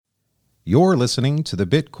You're listening to the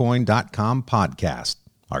Bitcoin.com podcast.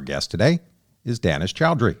 Our guest today is Danish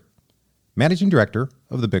Chaudry, Managing Director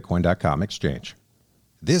of the Bitcoin.com exchange.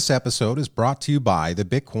 This episode is brought to you by the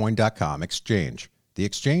Bitcoin.com exchange, the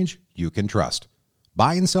exchange you can trust.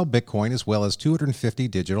 Buy and sell Bitcoin as well as 250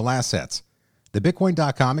 digital assets. The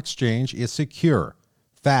Bitcoin.com exchange is secure,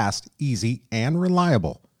 fast, easy, and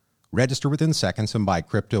reliable. Register within seconds and buy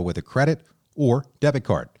crypto with a credit or debit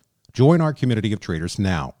card. Join our community of traders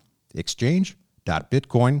now.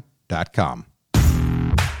 Exchange.bitcoin.com.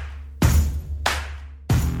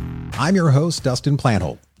 I'm your host, Dustin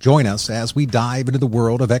Plantholt. Join us as we dive into the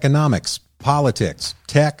world of economics, politics,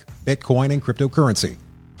 tech, Bitcoin, and cryptocurrency.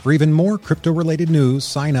 For even more crypto-related news,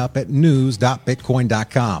 sign up at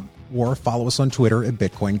news.bitcoin.com or follow us on Twitter at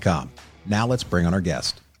Bitcoin.com. Now let's bring on our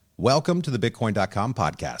guest. Welcome to the Bitcoin.com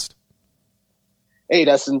podcast. Hey,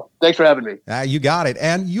 Dustin. Thanks for having me. You got it.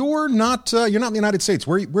 And you're not in the United States.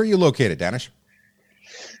 Where are you located, Danish?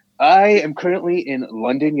 I am currently in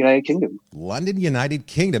London, United Kingdom. London, United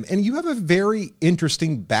Kingdom. And you have a very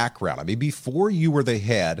interesting background. I mean, before you were the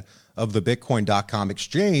head of the Bitcoin.com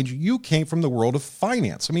exchange, you came from the world of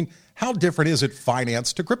finance. I mean, how different is it,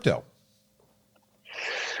 finance to crypto?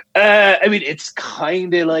 It's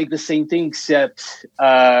kind of like the same thing, except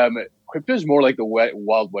crypto is more like the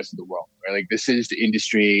wild west of the world, right? Like, this is the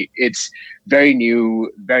industry. It's very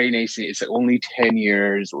new, very nascent. It's only 10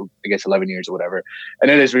 years, or I guess 11 years or whatever. And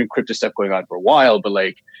then there's been crypto stuff going on for a while, but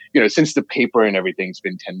since the paper and everything's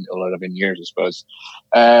been 10, 11 years, I suppose.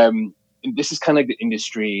 And this is kind of like the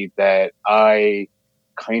industry that I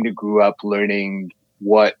kind of grew up learning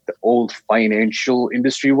what the old financial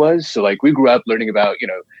industry was. So we grew up learning about,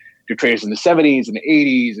 the traders in the 70s and the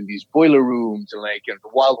 80s and these boiler rooms and the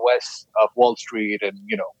wild west of Wall Street, and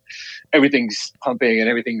everything's pumping and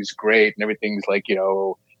everything's great and everything's buy,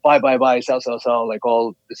 sell, like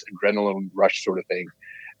all this adrenaline rush sort of thing.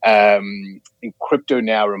 And crypto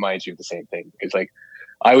now reminds you of the same thing, because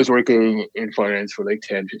I was working in finance for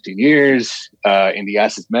 10, 15 years in the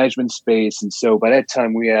asset management space, and so by that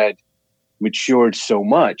time we had matured so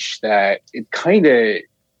much that it kind of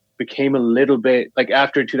became a little bit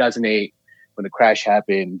after 2008, when the crash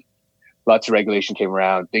happened, lots of regulation came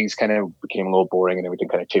around, things kind of became a little boring and everything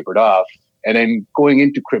kind of tapered off. And then going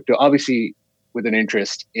into crypto, obviously with an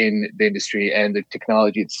interest in the industry and the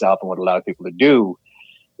technology itself and what it allowed people to do,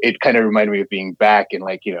 it kind of reminded me of being back in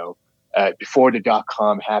before the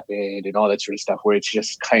 .com happened and all that sort of stuff, where it's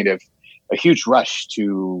just kind of a huge rush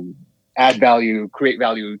to add value, create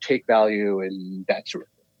value, take value, and that sort of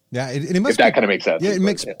thing. Yeah, it must if that kind of makes sense. Yeah, it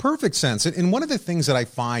makes perfect sense. And one of the things that I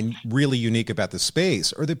find really unique about the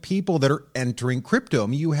space are the people that are entering crypto. I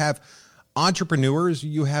mean, you have entrepreneurs,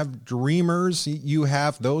 you have dreamers, you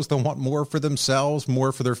have those that want more for themselves,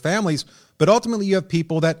 more for their families. But ultimately, you have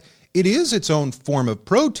people that it is its own form of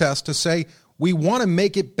protest to say, we want to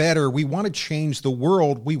make it better. We want to change the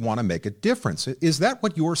world. We want to make a difference. Is that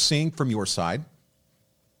what you're seeing from your side?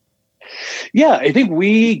 Yeah, I think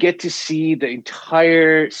we get to see the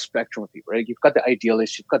entire spectrum of people, right? You've got the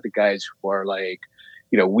idealists, you've got the guys who are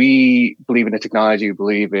we believe in the technology, we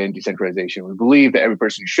believe in decentralization, we believe that every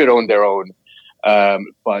person should own their own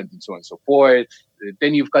funds and so on and so forth.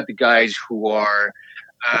 Then you've got the guys who are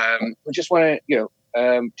who just want to,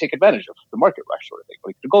 take advantage of the market rush sort of thing,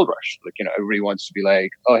 like the gold rush. Everybody wants to be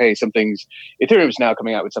oh, hey, Ethereum's now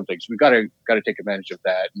coming out with something, so we got to take advantage of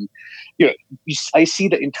that. And I see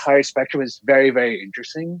the entire spectrum is very, very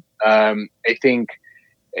interesting. I think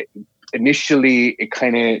initially it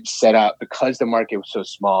kind of set out, because the market was so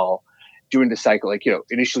small during the cycle.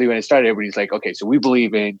 Initially when it started, everybody's okay, so we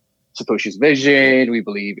believe in Satoshi's vision. We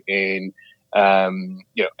believe in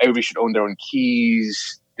everybody should own their own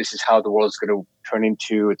keys. This is how the world's going to turn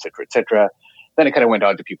into, et cetera, et cetera. Then it kind of went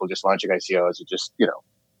on to people just launching ICOs and just,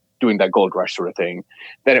 doing that gold rush sort of thing.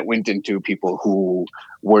 Then it went into people who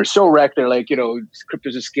were so wrecked, they're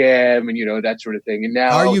crypto's a scam and, that sort of thing. And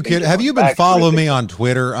now... Are you kidding? Have you been following me on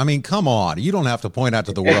Twitter? I mean, come on. You don't have to point out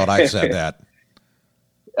to the world I said that.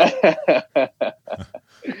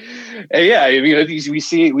 Yeah,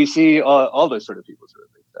 we see all those sort of people sort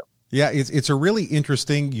of thing. So. Yeah, it's a really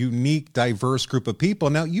interesting, unique, diverse group of people.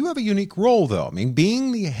 Now, you have a unique role, though. I mean,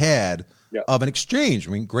 being the head of an exchange,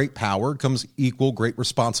 I mean, great power comes equal great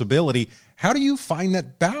responsibility. How do you find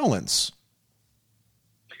that balance?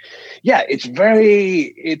 Yeah, it's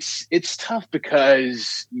tough,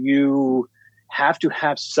 because you have to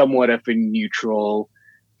have somewhat of a neutral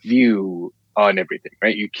view on everything,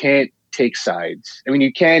 right? You can't take sides. I mean,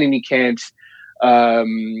 you can and you can't.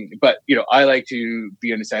 But, I like to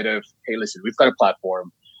be on the side of, hey, listen, we've got a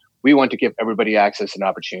platform. We want to give everybody access and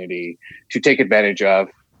opportunity to take advantage of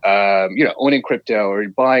owning crypto or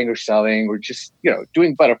buying or selling or just,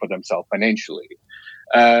 doing better for themselves financially.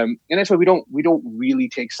 And that's why we don't really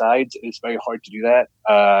take sides. It's very hard to do that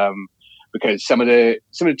because some of the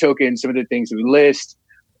tokens, some of the things that we list,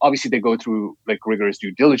 obviously they go through like rigorous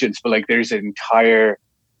due diligence, but like there's an entire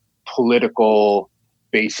political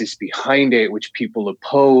basis behind it, which people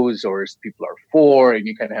oppose or people are for, and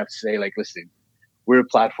you kind of have to say like, listen, we're a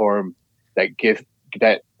platform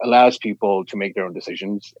that allows people to make their own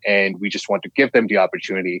decisions, and we just want to give them the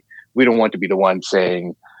opportunity. We don't want to be the one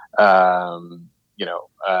saying,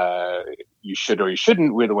 you should or you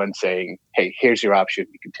shouldn't. We're the one saying, hey, here's your option.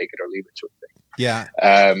 You can take it or leave it, sort of thing. Yeah.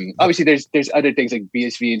 Obviously, there's other things like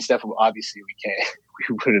BSV and stuff. Obviously,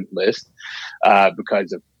 we wouldn't list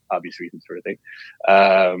because of obvious reasons, sort of thing.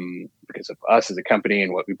 Because of us as a company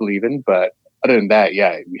and what we believe in. But other than that,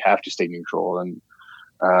 yeah, we have to stay neutral and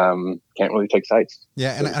can't really take sides.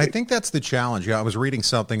 Yeah, and I think that's the challenge. I was reading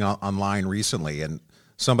something online recently, and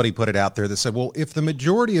somebody put it out there that said, well, if the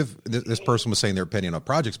majority of, this person was saying their opinion on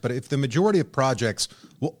projects, but if the majority of projects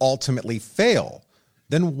will ultimately fail,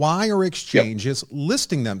 then why are exchanges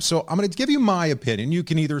listing them? So I'm going to give you my opinion. You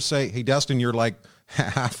can either say, hey, Dustin, you're like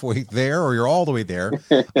halfway there or you're all the way there.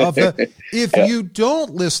 If you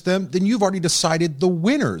don't list them, then you've already decided the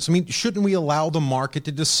winners. I mean, shouldn't we allow the market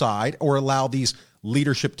to decide or allow these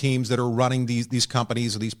leadership teams that are running these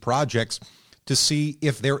companies or these projects to see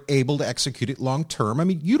if they're able to execute it long term? I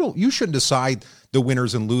mean, you shouldn't decide the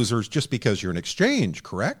winners and losers just because you're an exchange,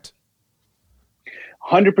 correct?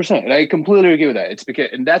 100%. And I completely agree with that. It's because,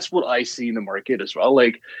 and that's what I see in the market as well.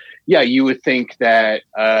 Like, yeah, you would think that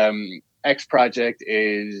X project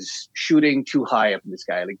is shooting too high up in the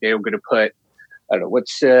sky. Like they're going to put, I don't know,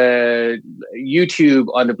 what's YouTube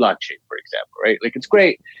on the blockchain, for example, right? Like it's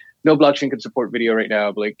great. No blockchain can support video right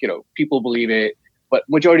now, but like, people believe it. But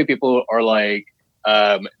majority of people are like,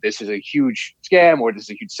 this is a huge scam or this is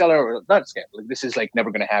a huge seller or not a scam. Like this is like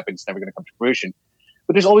never going to happen. It's never going to come to fruition.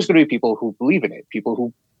 But there's always going to be people who believe in it, people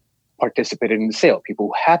who participated in the sale, people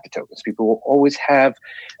who have the tokens, people will always have,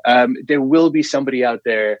 there will be somebody out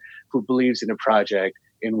there who believes in a project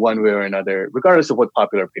in one way or another, regardless of what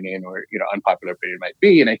popular opinion or, unpopular opinion might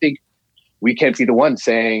be. And I think we can't be the one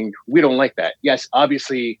saying we don't like that. Yes,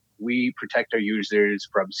 obviously we protect our users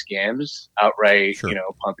from scams, outright, sure,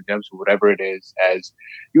 pump and dumps or whatever it is. As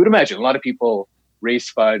you would imagine, a lot of people raise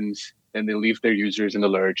funds and they leave their users in the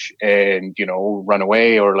lurch and, run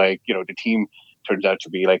away, or like, the team turns out to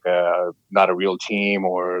be like not a real team,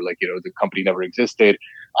 or like, the company never existed.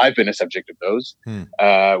 I've been a subject of those.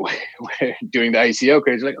 Doing the ICO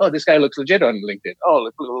craze, like, oh, this guy looks legit on LinkedIn. Oh,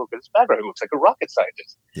 look at his background. He looks like a rocket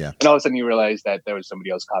scientist. Yeah. And all of a sudden you realize that there was somebody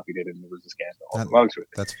else copied it and it was a scandal.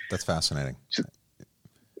 That's fascinating.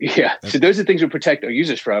 Yeah. So those are things we protect our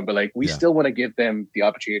users from, but like we still want to give them the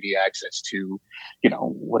opportunity, access to,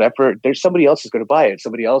 whatever. There's somebody else is going to buy it.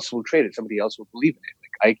 Somebody else will trade it. Somebody else will believe in it.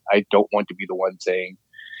 Like I don't want to be the one saying,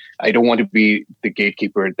 I don't want to be the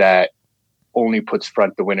gatekeeper that only puts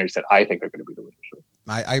front the winners that I think are going to be the winners.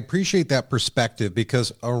 I appreciate that perspective,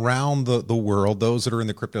 because around the world, those that are in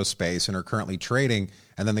the crypto space and are currently trading,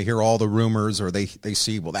 and then they hear all the rumors, or they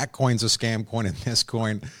see, well, that coin's a scam coin and this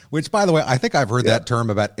coin, which, by the way, I think I've heard that term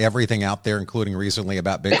about everything out there, including recently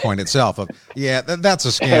about Bitcoin itself. That's a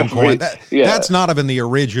scam coin. That's not even the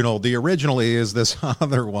original. The original is this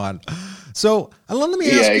other one. So let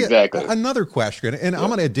me ask you another question, and I'm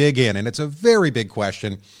going to dig in, and it's a very big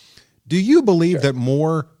question. Do you believe that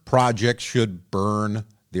more projects should burn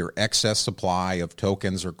their excess supply of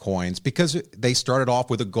tokens or coins because they started off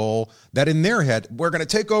with a goal that in their head, we're going to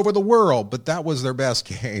take over the world, but that was their best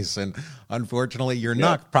case? And unfortunately, you're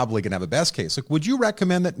not probably going to have a best case. Like, would you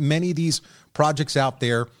recommend that many of these projects out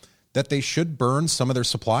there, that they should burn some of their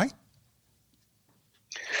supply?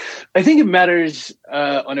 I think it matters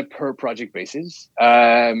on a per project basis.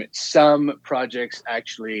 Some projects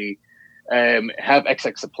actually have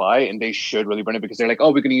excess supply, and they should really burn it because they're like,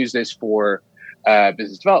 oh, we're going to use this for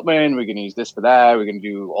business development. We're going to use this for that. We're going to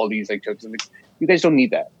do all these like tokens. You guys don't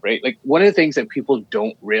need that, right? Like one of the things that people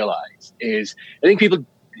don't realize is, I think people,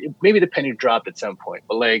 maybe the penny dropped at some point,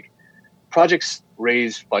 but like projects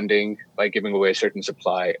raise funding by giving away a certain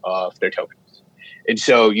supply of their tokens. And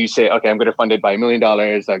so you say, okay, I'm going to fund it by $1 million.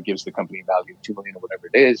 That gives the company value of $2 million or whatever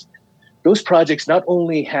it is. Those projects not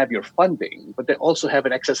only have your funding, but they also have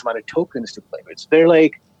an excess amount of tokens to play with. So they're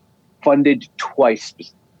like funded twice,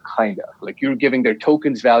 kind of. Like you're giving their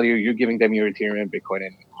tokens value, you're giving them your Ethereum, Bitcoin,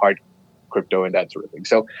 and hard crypto and that sort of thing.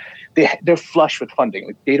 So they're flush with funding.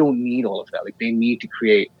 Like they don't need all of that. Like they need to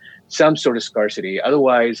create some sort of scarcity.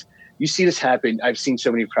 Otherwise, you see this happen. I've seen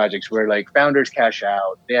so many projects where like founders cash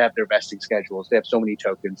out, they have their vesting schedules, they have so many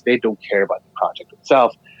tokens, they don't care about the project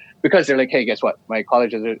itself because they're like, hey, guess what? My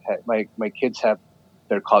kids have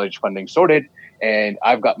their college funding sorted, and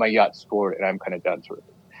I've got my yacht scored, and I'm kind of done sort of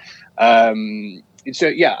thing. And so,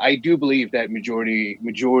 yeah, I do believe that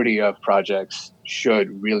majority of projects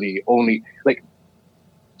should really only like.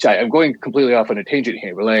 Sorry, I'm going completely off on a tangent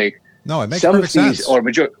here, but like, no, it makes perfect sense. Or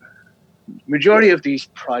majority of these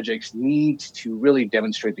projects need to really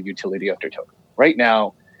demonstrate the utility of their token. Right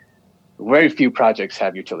now, very few projects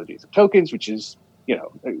have utilities of tokens, which is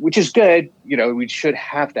good. We should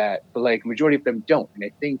have that, but like majority of them don't. And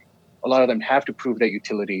I think a lot of them have to prove that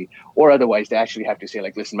utility, or otherwise they actually have to say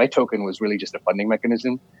like, listen, my token was really just a funding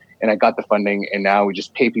mechanism, and I got the funding, and now we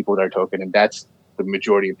just pay people with our token, and that's the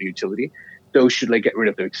majority of the utility. Those should like get rid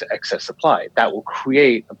of the excess supply. That will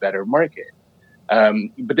create a better market.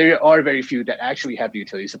 But there are very few that actually have the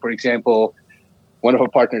utility. So, for example, one of our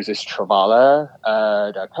partners is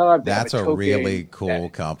Travala.com. That's a really cool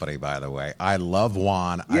company, by the way. I love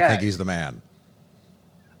Juan. Yeah. I think he's the man.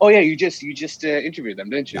 Oh yeah, you just interviewed them,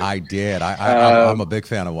 didn't you? I did. I'm a big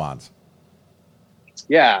fan of Juan's.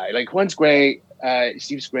 Yeah, like Juan's great.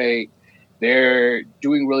 Steve's great. They're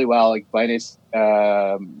doing really well. Like Binance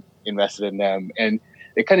invested in them, and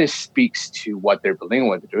it kind of speaks to what they're building and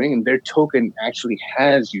what they're doing. And their token actually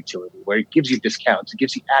has utility, where it gives you discounts, it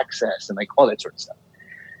gives you access, and like all that sort of stuff.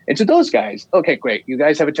 And so those guys, okay, great. You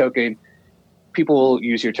guys have a token. People will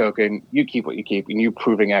use your token. You keep what you keep, and you're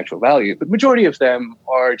proving actual value. But majority of them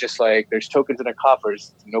are just like, there's tokens in their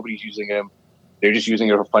coffers. Nobody's using them. They're just using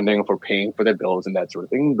it for funding, for paying for their bills and that sort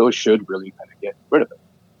of thing. Those should really kind of get rid of it.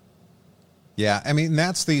 Yeah, I mean,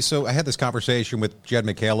 so I had this conversation with Jed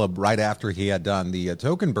McCaleb right after he had done the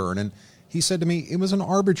token burn, and he said to me, it was an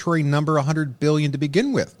arbitrary number, 100 billion to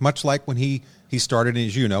begin with, much like when he started, and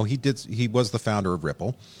as you know, he was the founder of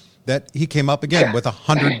Ripple, that he came up again with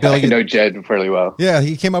 100 billion. I know Jed fairly well. Yeah,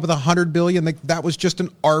 he came up with 100 billion. That was just an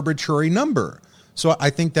arbitrary number. So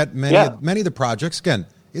I think that many of the projects, again,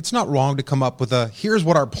 it's not wrong to come up with here's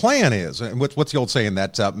what our plan is. And what's the old saying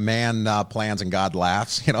that man plans and God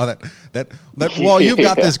laughs? That well, you've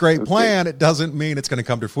got this great plan, it doesn't mean it's going to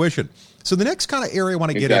come to fruition. So the next kind of area I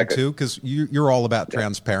want to get into, because you're all about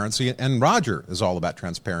transparency, and Roger is all about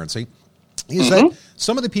transparency, is that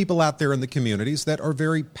some of the people out there in the communities that are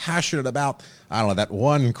very passionate about, I don't know, that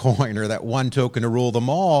one coin or that one token to rule them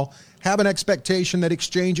all, have an expectation that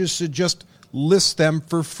exchanges should just list them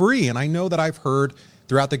for free. And I know that I've heard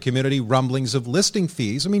throughout the community rumblings of listing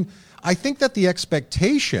fees. I mean, I think that the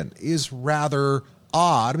expectation is rather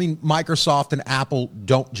odd. I mean, Microsoft and Apple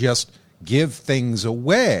don't just give things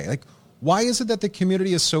away. Like, why is it that the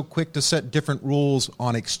community is so quick to set different rules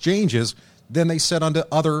on exchanges than they set onto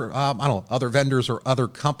other, other vendors or other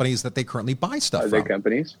companies that they currently buy stuff from? Other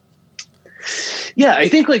companies? Yeah, I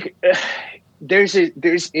think like there's a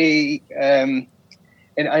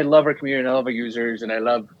and I love our community and I love our users and I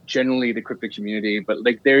love generally the crypto community, but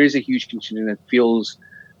like there is a huge contingent that feels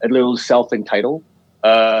a little self-entitled.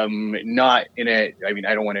 Not in a, I mean,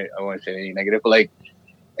 I don't want to say anything negative, but like,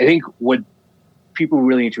 I think what people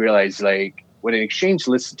really need to realize, like when an exchange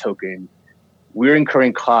lists a token, we're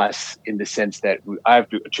incurring costs in the sense that I have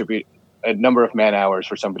to attribute a number of man hours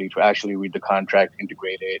for somebody to actually read the contract,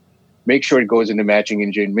 integrate it, make sure it goes into matching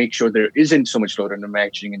engine, make sure there isn't so much load on the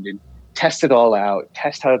matching engine, test it all out,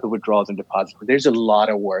 test out the withdrawals and deposits. But there's a lot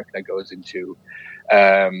of work that goes into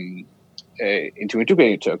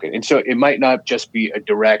integrating a token. And so it might not just be a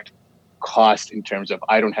direct cost in terms of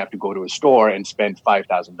I don't have to go to a store and spend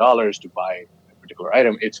 $5,000 to buy a particular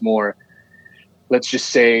item. It's more, let's just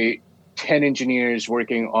say 10 engineers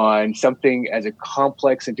working on something as a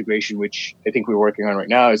complex integration, which I think we're working on right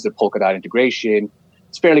now is the Polkadot integration.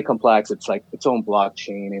 It's fairly complex. It's like its own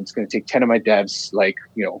blockchain, and it's going to take 10 of my devs, like,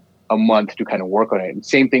 you know, a month to kind of work on it. And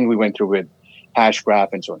same thing we went through with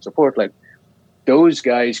Hashgraph and so on and so forth. Like those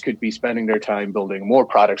guys could be spending their time building more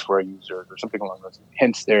products for our users or something along those lines.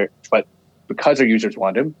 Hence but because our users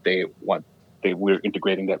want them, we're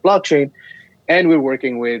integrating that blockchain, and we're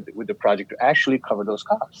working with the project to actually cover those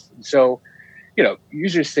costs. And so, you know,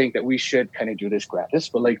 users think that we should kind of do this gratis,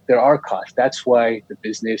 but like there are costs. That's why the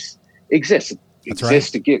business exists. It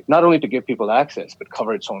exists to give, not only to give people access, but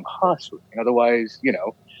cover its own costs. And otherwise, you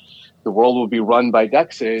know, the world will be run by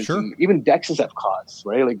DEXs. Sure. And even DEXs have costs,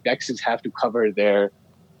 right? Like DEXs have to cover their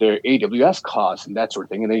AWS costs and that sort of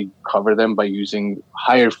thing. And they cover them by using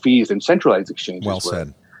higher fees than centralized exchanges. Well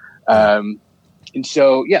said. And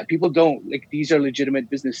so, yeah, people don't, like, these are legitimate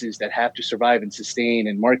businesses that have to survive and sustain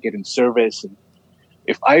and market and service. And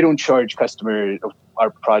if I don't charge customers, our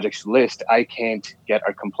projects list, I can't get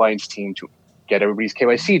our compliance team to get everybody's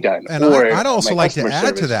KYC done. And I'd also like to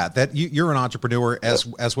add to that you're an entrepreneur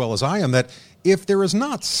as well as I am, that if there is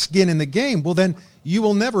not skin in the game, well, then you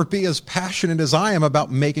will never be as passionate as I am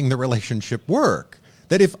about making the relationship work.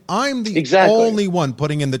 That if I'm the only one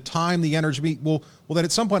putting in the time, the energy, well, then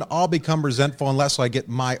at some point I'll become resentful unless I get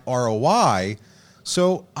my ROI.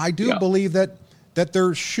 So I do believe that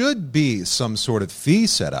there should be some sort of fee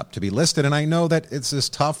set up to be listed. And I know that it's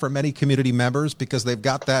just tough for many community members because they've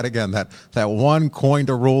got that, again, that one coin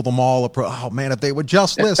to rule them all. Oh, man, if they would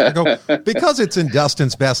just list. I go, because it's in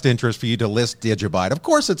Dustin's best interest for you to list Digibyte. Of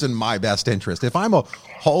course it's in my best interest. If I'm a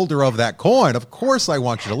holder of that coin, of course I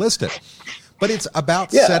want you to list it. But it's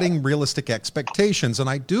about setting realistic expectations. And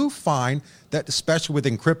I do find that, especially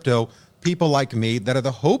within crypto, people like me that are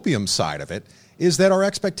the hopium side of it, is that our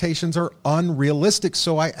expectations are unrealistic.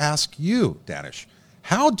 So I ask you, Danish,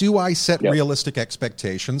 how do I set realistic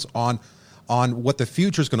expectations on what the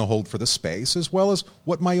future is going to hold for the space, as well as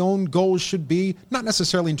what my own goals should be, not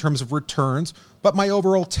necessarily in terms of returns, but my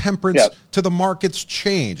overall temperance to the market's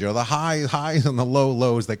change, the highs and the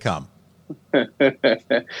lows that come? I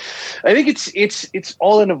think it's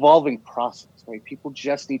all an evolving process, right? People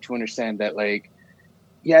just need to understand that, like,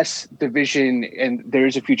 yes, the vision, and there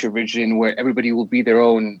is a future vision where everybody will be their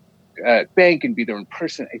own bank and be their own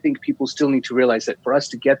person. I think people still need to realize that for us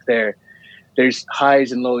to get there, there's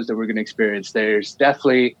highs and lows that we're going to experience. There's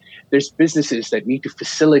businesses that need to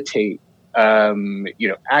facilitate,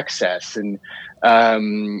 access and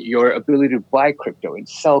your ability to buy crypto and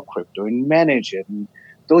sell crypto and manage it. And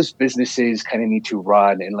those businesses kind of need to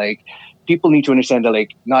run, and like people need to understand that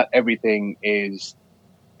like not everything is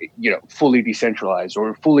fully decentralized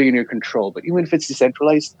or fully in your control. But even if it's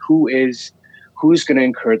decentralized, who's going to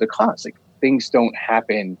incur the cost? Like things don't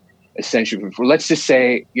happen essentially. Let's just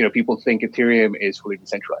say people think Ethereum is fully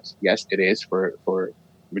decentralized. Yes, it is for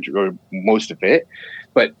most of it,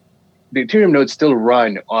 but the Ethereum nodes still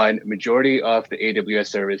run on majority of the AWS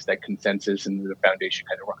service that Consensus and the foundation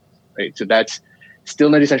kind of runs, right? So that's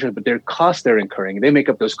still not decentralized, but their costs they're incurring, they make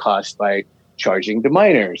up those costs by charging the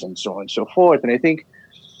miners and so on and so forth. And I think,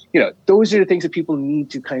 those are the things that people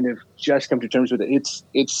need to kind of just come to terms with.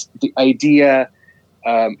 It's the idea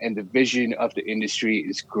and the vision of the industry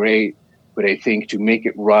is great, but I think to make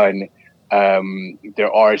it run,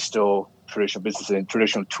 there are still traditional businesses and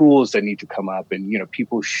traditional tools that need to come up, and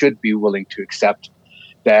people should be willing to accept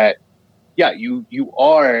that. Yeah, you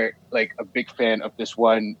are like a big fan of this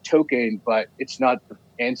one token, but it's not the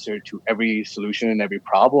answer to every solution and every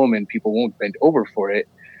problem, and people won't bend over for it.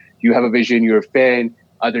 You have a vision, you're a fan,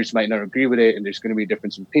 others might not agree with it, and there's going to be a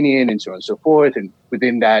difference of opinion and so on and so forth. And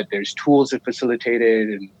within that, there's tools that facilitate it.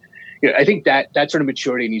 And I think that sort of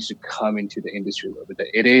maturity needs to come into the industry a little bit.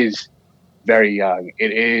 It is very young.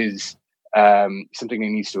 It is something that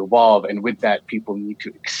needs to evolve. And with that, people need to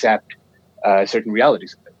accept certain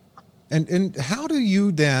realities of it. And how do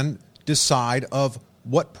you then decide of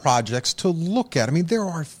what projects to look at? I mean, there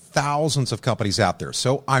are thousands of companies out there.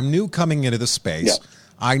 So I'm new coming into the space. Yeah.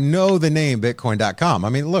 I know the name Bitcoin.com. I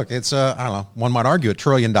mean, look, it's I don't know, one might argue $1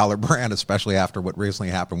 trillion brand, especially after what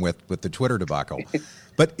recently happened with the Twitter debacle.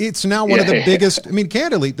 But it's now one of the biggest, I mean,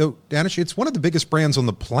 candidly, though, Danish, it's one of the biggest brands on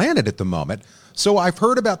the planet at the moment. So I've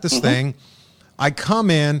heard about this thing. I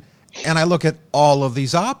come in and I look at all of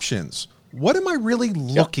these options. What am I really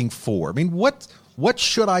looking for? I mean, what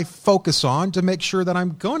should I focus on to make sure that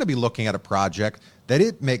I'm going to be looking at a project that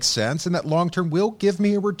it makes sense and that long-term will give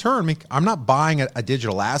me a return? I mean, I'm not buying a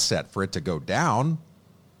digital asset for it to go down.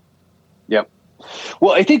 Yep.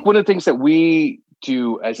 Well, I think one of the things that we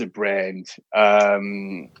do as a brand,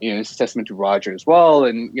 it's a testament to Roger as well,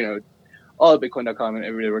 and, all of Bitcoin.com and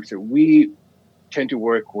everybody that works here, we tend to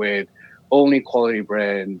work with only quality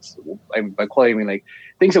brands. And by quality, I mean like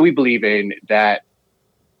things that we believe in that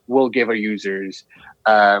will give our users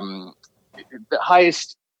the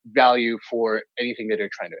highest value for anything that they're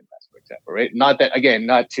trying to invest, for example, right? Not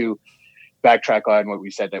to backtrack on what we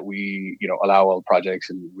said that we, allow all projects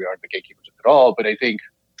and we aren't the gatekeepers at all. But I think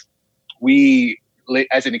we,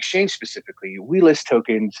 as an exchange specifically, we list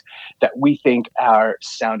tokens that we think are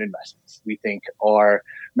sound investments. We think are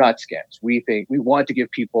not scams. We think we want to give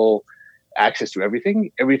people access to everything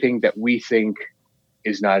that we think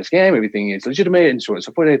is not a scam, everything is legitimate, and so on and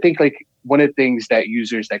so forth. I think like one of the things that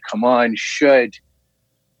users that come on should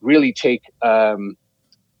really take, really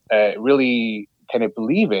kind of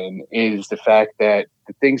believe in is the fact that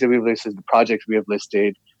the things that we've listed, the projects we have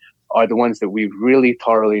listed, are the ones that we've really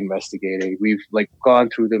thoroughly investigated. We've like gone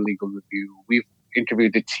through the legal review. We've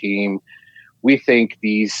interviewed the team. We think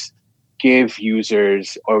these give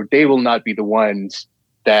users, or they will not be the ones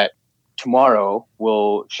that tomorrow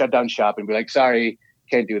will shut down shop and be like, sorry,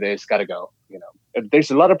 can't do this, gotta go.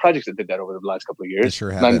 There's a lot of projects that did that over the last couple of years.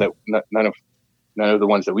 Sure none of the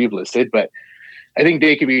ones that we've listed, but I think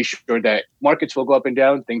they can be assured that markets will go up and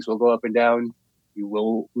down, things will go up and down. You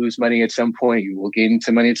will lose money at some point, you will gain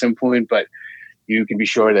some money at some point, but you can be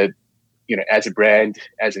sure that, as a brand,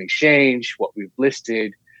 as an exchange, what we've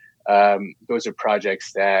listed, those are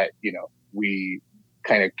projects that, we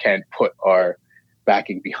kind of can't put our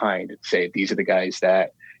backing behind and say, these are the guys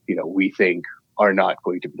that, we think are not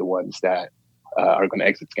going to be the ones that are going to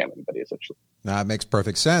exit scam anybody, essentially. That makes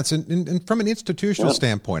perfect sense. And from an institutional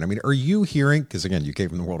standpoint, I mean, are you hearing, because again, you came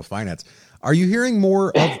from the world of finance, are you hearing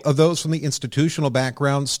more of those from the institutional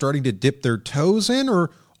background starting to dip their toes in,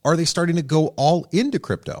 or are they starting to go all into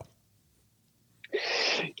crypto?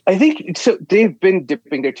 I think so. They've been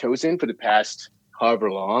dipping their toes in for the past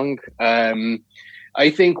however long. I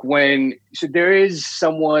think there is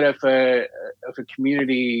somewhat of a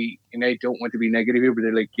community, and I don't want to be negative here, but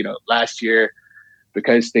they're like, last year,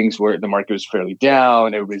 because the market was fairly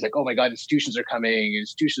down, everybody's like, oh my God, institutions are coming,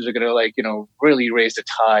 institutions are going to really raise the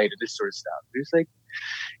tide and this sort of stuff. It's like,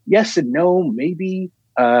 yes and no, maybe,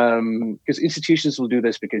 because institutions will do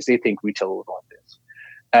this because they think retail will want this.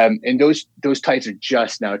 And those tides are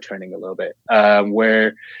just now turning a little bit,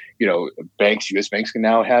 where, U.S. banks can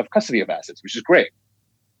now have custody of assets, which is great.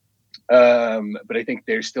 But I think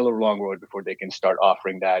there's still a long road before they can start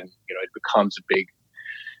offering that. And, it becomes a big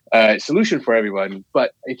solution for everyone.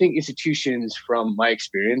 But I think institutions, from my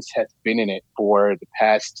experience, have been in it for the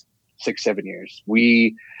past 6-7 years.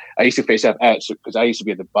 I used to face off because I used to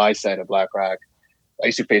be at the buy side of BlackRock. I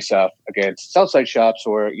used to face off against sell side shops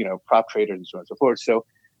or, prop traders and so on and so forth. So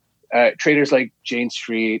traders like Jane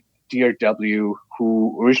Street, DRW,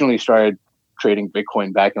 who originally started trading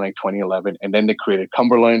Bitcoin back in 2011, and then they created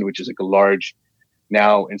Cumberland, which is a large,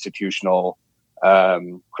 now institutional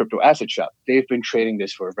crypto asset shop. They've been trading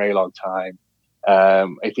this for a very long time.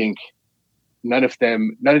 I think none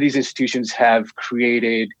of these institutions have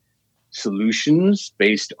created solutions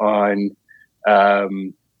based on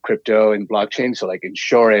crypto and blockchain. So like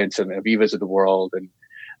insurance and Avivas of the world and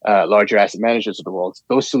larger asset managers of the world,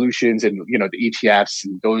 those solutions and, the ETFs,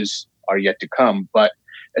 and those are yet to come. But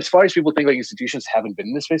as far as people think institutions haven't been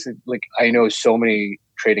in this space, I know so many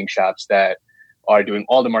trading shops that are doing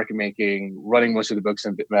all the market making, running most of the books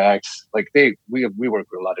on BitMEX. We work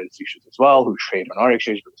with a lot of institutions as well who trade on our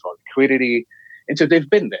exchange, but as well as liquidity. And so they've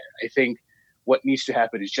been there. I think what needs to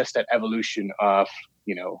happen is just that evolution of,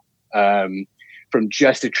 from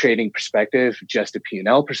just a trading perspective, just a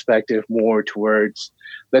P&L perspective, more towards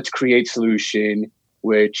let's create solution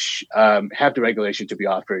which have the regulation to be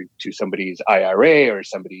offered to somebody's IRA or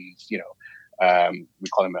somebody's, we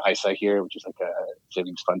call them an ISA here, which is like a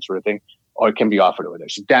savings fund sort of thing, or it can be offered over there.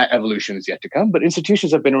 So that evolution is yet to come, but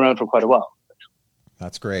institutions have been around for quite a while.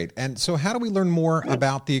 That's great. And so how do we learn more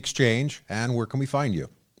about the exchange, and where can we find you?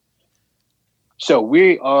 So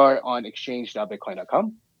we are on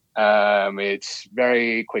exchange.bitcoin.com. It's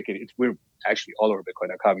very quick. We're actually all over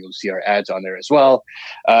bitcoin.com. You'll see our ads on there as well.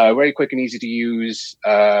 Very quick and easy to use.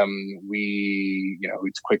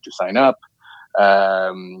 It's quick to sign up.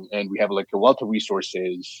 And we have a wealth of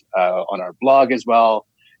resources on our blog as well.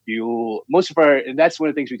 And that's one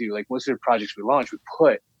of the things we do. Most of the projects we launch, we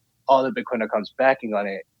put all the bitcoin.com's backing on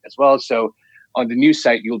it as well. So on the news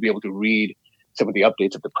site, you'll be able to read some of the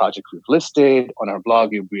updates of the projects we've listed. On our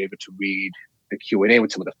blog, you'll be able to read the Q&A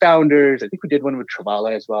with some of the founders. I think we did one with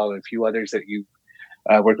Travala as well, and a few others that you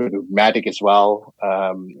worked with Matic as well.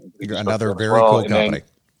 Another very cool company.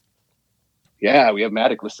 Yeah, we have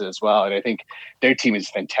Matic listed as well, and I think their team is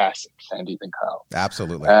fantastic, Sandeep and Kyle.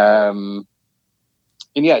 Absolutely.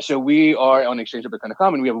 So we are on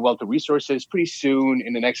exchange.bitcoin.com, and we have a wealth of resources. Pretty soon,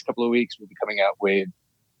 in the next couple of weeks, we'll be coming out with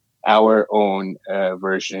our own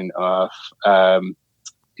version of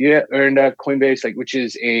Coinbase, which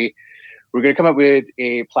is we're going to come up with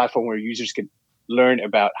a platform where users can learn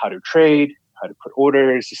about how to trade, how to put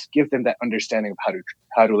orders, just give them that understanding of how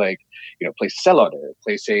to place a sell order,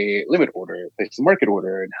 place a limit order, place a market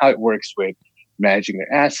order, and how it works with managing their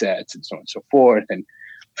assets and so on and so forth. And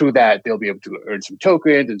through that, they'll be able to earn some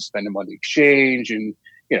tokens and spend them on the exchange, and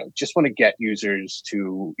just want to get users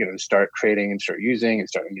to start trading and start using and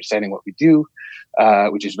start understanding what we do,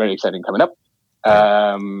 which is very exciting coming up.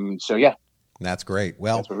 That's great.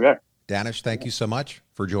 Well, that's where we are. Danish, thank you so much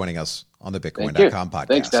for joining us on the Bitcoin.com podcast.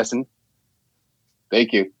 Thanks, Dustin.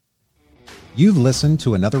 Thank you. You've listened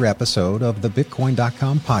to another episode of the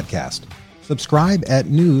Bitcoin.com podcast. Subscribe at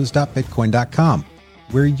news.bitcoin.com,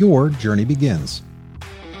 where your journey begins.